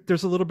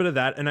 There's a little bit of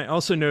that, and I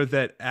also know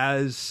that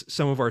as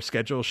some of our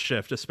schedules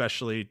shift,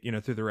 especially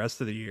through the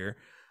rest of the year,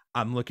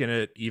 I'm looking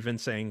at even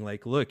saying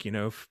like, look,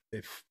 if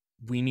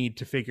we need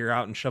to figure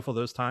out and shuffle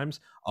those times,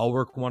 I'll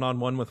work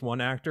one-on-one with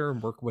one actor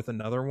and work with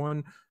another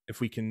one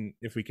if we can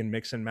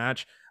mix and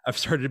match. I've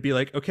started to be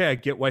like, okay, I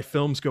get why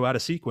films go out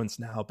of sequence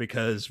now,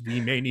 because we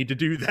may need to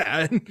do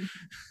that.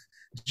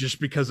 Just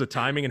because of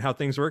timing and how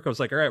things work. I was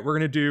like, all right, we're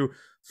going to do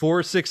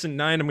 4, 6, and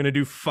 9. I'm going to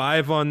do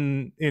 5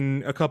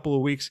 in a couple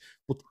of weeks.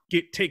 We'll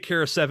take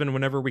care of 7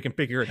 whenever we can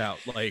figure it out.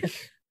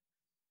 Like,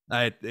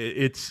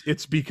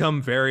 it's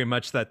become very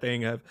much that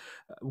thing of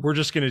we're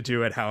just going to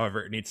do it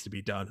however it needs to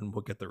be done, and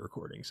we'll get the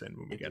recordings in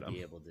when we get them.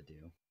 Be able to do.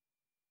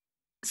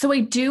 So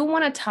I do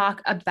want to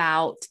talk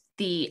about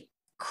the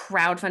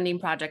crowdfunding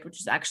project, which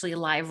is actually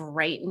live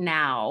right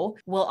now.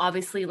 We'll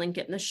obviously link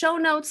it in the show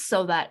notes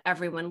so that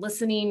everyone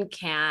listening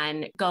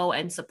can go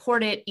and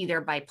support it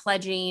either by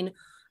pledging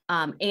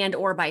and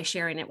or by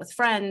sharing it with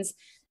friends.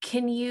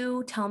 Can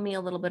you tell me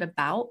a little bit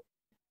about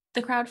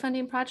the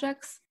crowdfunding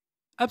projects?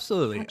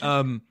 Absolutely.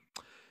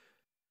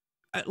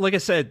 Like I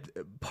said,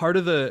 part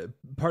of the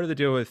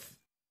deal with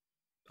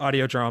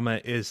audio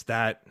drama is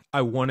that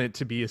I want it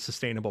to be a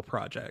sustainable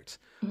project,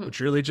 mm-hmm. which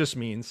really just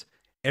means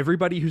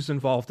everybody who's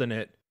involved in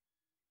it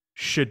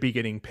should be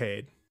getting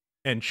paid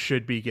and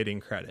should be getting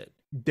credit.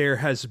 There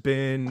has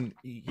been,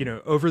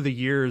 over the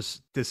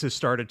years, this has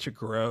started to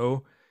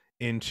grow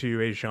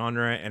into a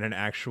genre and an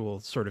actual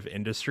sort of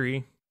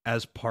industry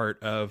as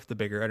part of the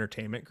bigger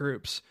entertainment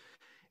groups.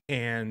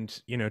 And,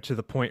 to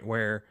the point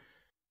where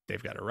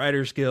they've got a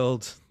writers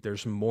guild,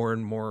 there's more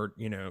and more,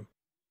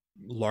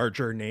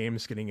 larger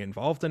names getting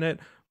involved in it.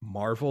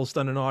 Marvel's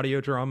done an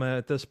audio drama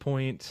at this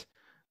point.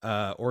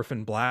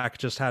 Orphan Black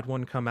just had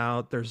one come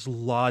out. There's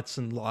lots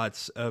and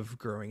lots of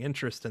growing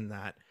interest in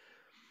that.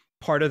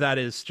 Part of that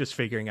is just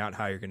figuring out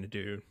how you're going to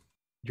do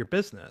your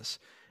business.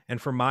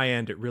 And from my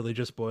end, it really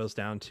just boils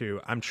down to,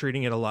 I'm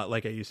treating it a lot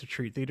like I used to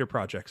treat theater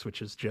projects,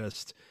 which is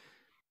just,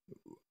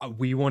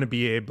 we want to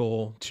be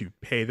able to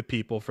pay the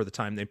people for the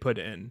time they put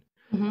in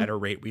mm-hmm. at a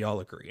rate we all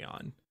agree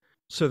on.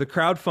 So the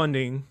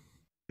crowdfunding,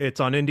 it's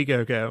on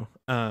Indiegogo.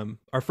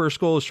 Our first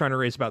goal is trying to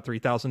raise about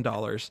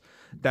 $3,000.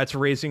 That's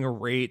raising a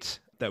rate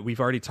that we've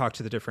already talked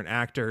to the different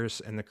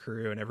actors and the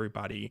crew and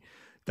everybody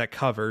that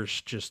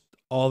covers just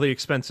all the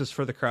expenses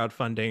for the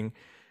crowdfunding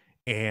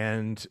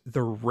and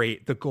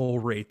the goal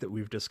rate that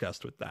we've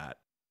discussed with that.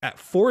 At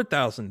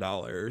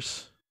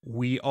 $4,000,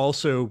 we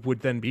also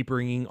would then be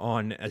bringing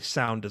on a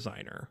sound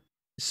designer.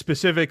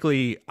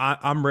 Specifically,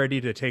 I'm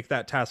ready to take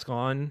that task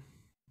on,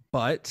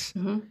 but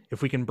mm-hmm.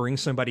 if we can bring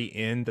somebody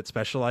in that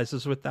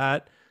specializes with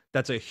that,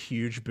 that's a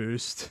huge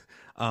boost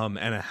and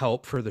a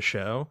help for the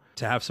show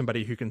to have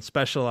somebody who can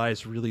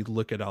specialize, really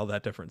look at all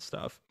that different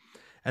stuff.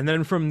 And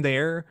then from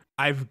there,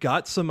 I've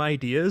got some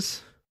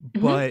ideas,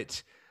 mm-hmm.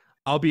 but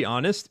I'll be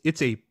honest,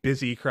 it's a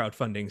busy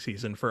crowdfunding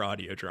season for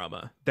audio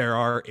drama. There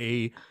are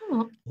a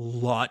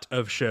lot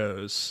of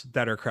shows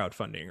that are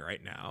crowdfunding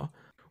right now.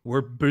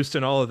 We're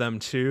boosting all of them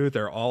too.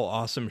 They're all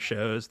awesome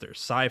shows. There's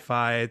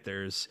sci-fi,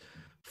 there's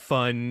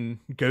fun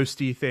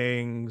ghosty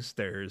things.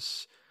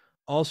 There's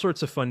all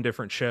sorts of fun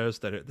different shows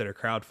that are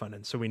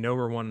crowdfunded. So we know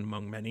we're one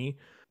among many.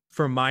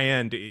 From my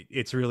end,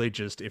 it's really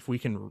just if we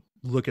can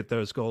look at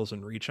those goals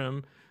and reach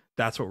them,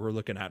 that's what we're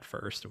looking at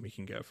first, and we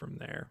can go from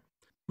there.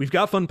 We've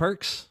got fun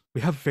perks.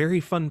 We have very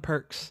fun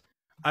perks.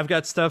 I've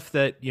got stuff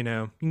that, you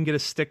can get a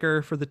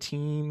sticker for the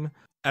team.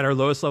 At our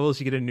lowest levels,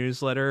 you get a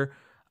newsletter.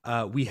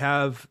 We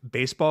have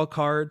baseball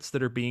cards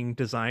that are being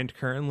designed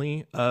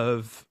currently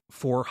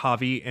for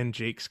Javi and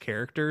Jake's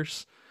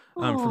characters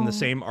from the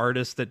same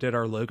artist that did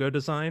our logo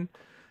design.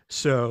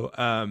 So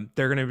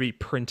they're going to be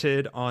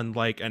printed on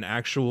like an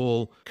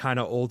actual kind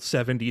of old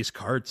 70s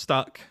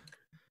cardstock,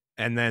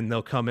 and then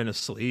they'll come in a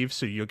sleeve.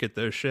 So you'll get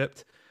those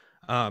shipped.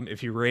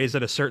 If you raise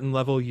at a certain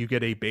level, you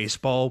get a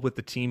baseball with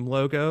the team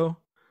logo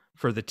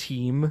for the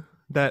team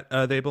that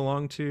they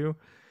belong to.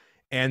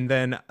 And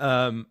then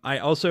I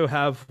also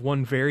have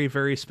one very,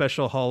 very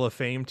special Hall of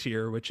Fame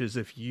tier, which is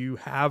if you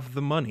have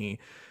the money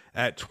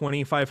at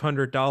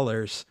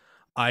 $2,500,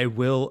 I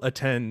will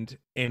attend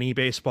any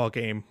baseball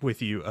game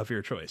with you of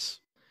your choice.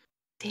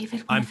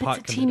 David, what if it's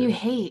a team you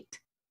hate?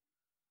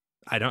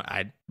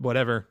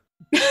 Whatever.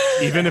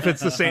 Even if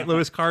it's the St.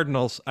 Louis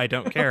Cardinals, I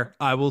don't care.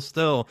 I will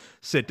still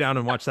sit down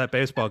and watch that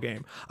baseball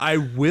game. I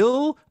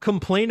will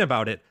complain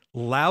about it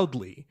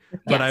loudly,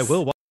 but I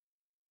will watch.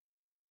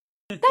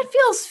 That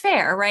feels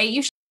fair, right?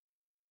 You should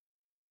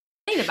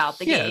complain about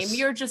the Yes. game.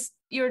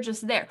 You're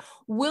just there.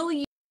 Will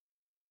you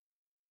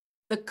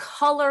the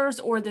colors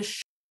or the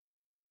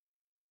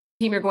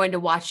team you're going to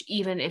watch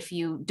even if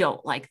you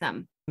don't like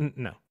them?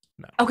 No.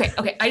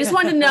 Okay. I just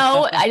wanted to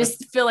know. I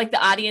just feel like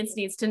the audience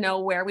needs to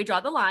know where we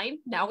draw the line.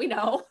 Now we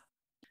know.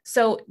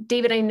 So,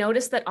 David, I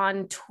noticed that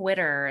on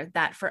Twitter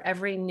that for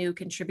every new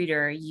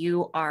contributor,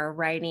 you are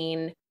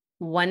writing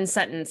one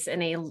sentence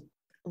in a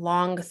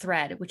long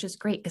thread, which is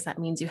great because that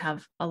means you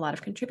have a lot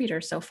of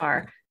contributors so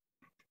far.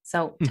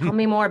 So tell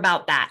me more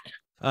about that.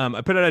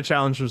 I put out a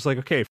challenge. It was like,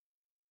 okay,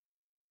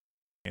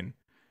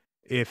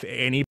 if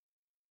any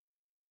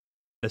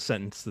a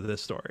sentence to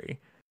this story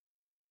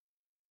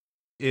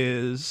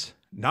is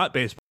not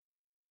baseball,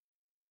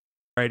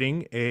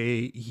 writing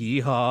a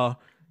yeehaw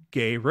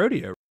gay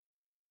rodeo.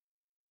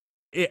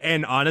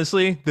 And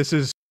honestly, this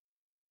is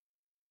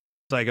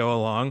as I go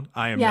along.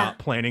 I am not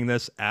planning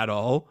this at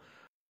all.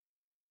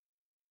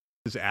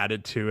 Is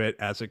added to it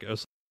as it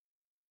goes.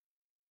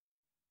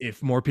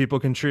 If more people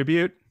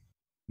contribute,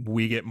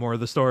 we get more of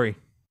the story.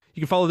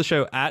 You can follow the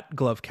show at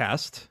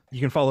Glovecast. You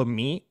can follow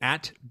me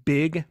at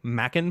Big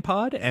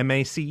Macinpod,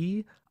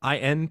 MACINPOD.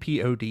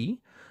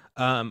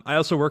 I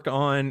also work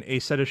on a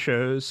set of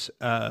shows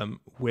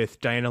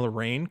with Diana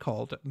Lorraine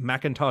called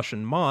Macintosh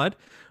and Mod.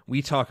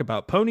 We talk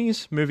about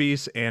ponies,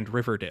 movies, and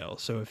Riverdale.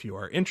 So if you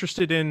are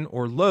interested in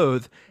or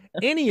loathe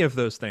any of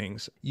those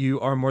things, you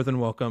are more than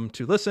welcome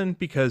to listen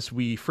because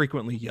we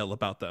frequently yell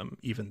about them,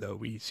 even though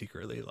we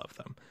secretly love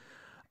them.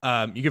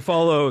 You can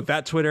follow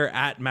that Twitter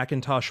at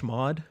Macintosh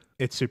Mod.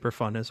 It's super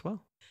fun as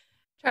well.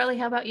 Charlie,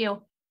 how about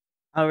you?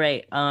 All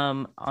right.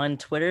 On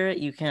Twitter,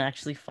 you can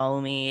actually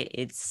follow me.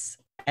 It's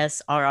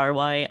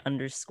SRRY_CHRLIE,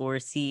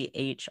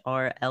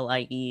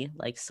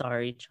 like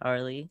sorry,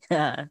 Charlie.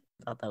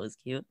 Thought that was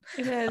cute.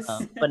 It is.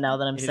 But now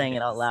that I'm saying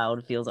it out loud,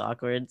 it feels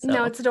awkward. So.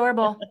 No, it's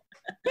adorable.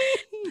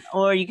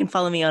 Or you can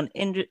follow me on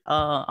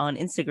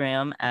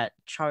Instagram at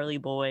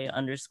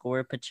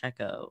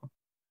CharlieBoy_Pacheco.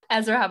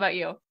 Ezra, how about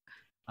you?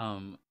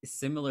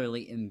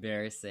 Similarly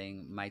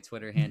embarrassing. My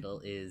Twitter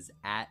handle is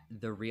at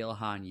the real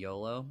Han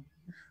Yolo.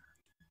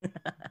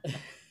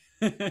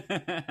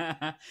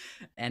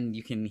 And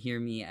you can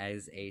hear me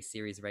as a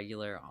series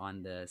regular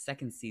on the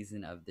second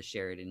season of the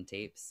Sheridan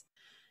Tapes.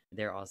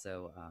 They're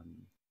also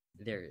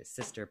their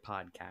sister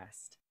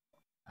podcast,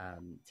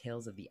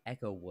 Tales of the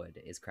Echo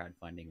Wood, is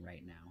crowdfunding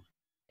right now,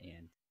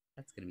 and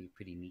that's gonna be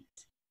pretty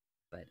neat.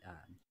 But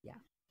yeah,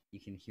 you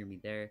can hear me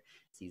there,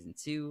 season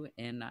 2,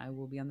 and I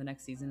will be on the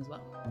next season as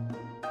well.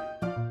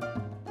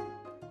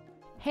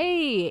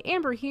 Hey,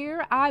 Amber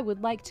here. I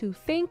would like to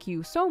thank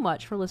you so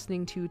much for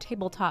listening to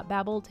Tabletop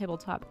Babble,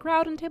 Tabletop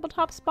Crowd, and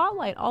Tabletop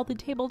Spotlight, all the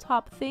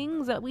tabletop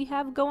things that we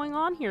have going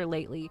on here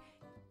lately.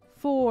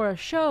 For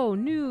show,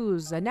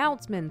 news,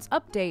 announcements,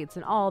 updates,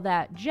 and all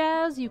that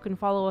jazz, you can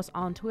follow us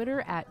on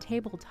Twitter at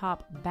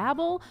Tabletop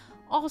Babble.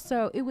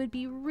 Also, it would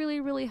be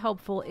really, really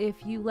helpful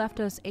if you left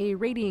us a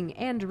rating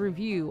and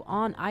review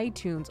on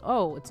iTunes.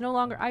 Oh, it's no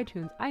longer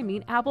iTunes. I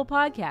mean Apple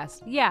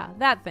Podcasts. Yeah,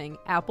 that thing,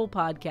 Apple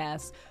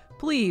Podcasts.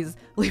 Please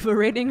leave a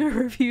rating or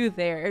review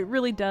there. It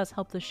really does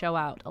help the show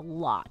out a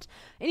lot.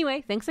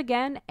 Anyway, thanks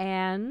again,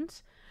 and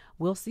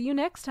we'll see you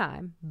next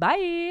time.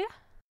 Bye!